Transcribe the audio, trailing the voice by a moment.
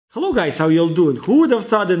Hello guys, how y'all doing? Who would have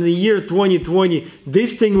thought that in the year 2020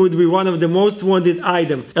 this thing would be one of the most wanted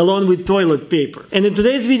items along with toilet paper. And in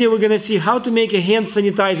today's video we're gonna see how to make a hand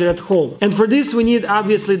sanitizer at home. And for this we need,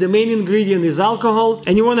 obviously, the main ingredient is alcohol,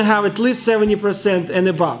 and you want to have at least 70% and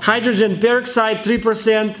above. Hydrogen peroxide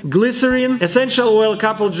 3%, glycerin, essential oil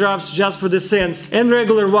couple drops just for the scents, and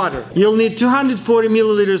regular water. You'll need 240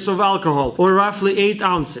 milliliters of alcohol, or roughly 8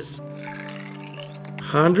 ounces.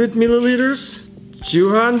 100 milliliters.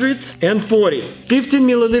 240. 15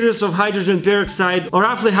 milliliters of hydrogen peroxide, or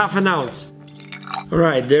roughly half an ounce.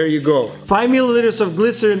 Alright, there you go. 5 milliliters of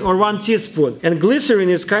glycerin, or 1 teaspoon. And glycerin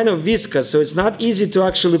is kind of viscous, so it's not easy to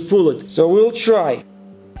actually pull it. So we'll try.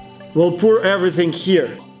 We'll pour everything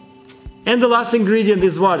here. And the last ingredient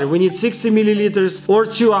is water. We need 60 milliliters, or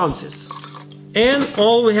 2 ounces. And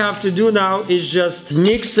all we have to do now is just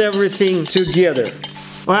mix everything together.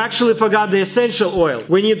 I actually forgot the essential oil.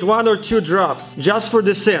 We need 1 or 2 drops, just for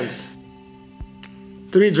the scents.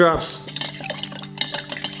 3 drops.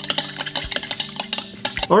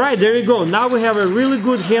 Alright, there you go. Now we have a really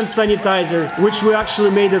good hand sanitizer, which we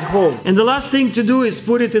actually made at home. And the last thing to do is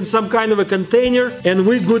put it in some kind of a container, and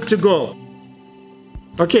we're good to go.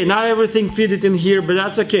 Okay, not everything fitted in here, but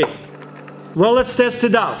that's okay. Well, let's test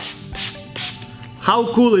it out.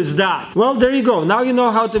 How cool is that? Well, there you go. Now you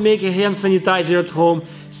know how to make a hand sanitizer at home.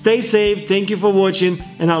 Stay safe, thank you for watching,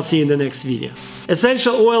 and I'll see you in the next video.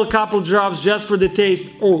 Essential oil couple drops just for the taste,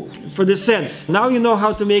 for the scents. Now you know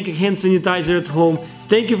how to make a hand sanitizer at home.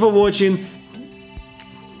 Thank you for watching.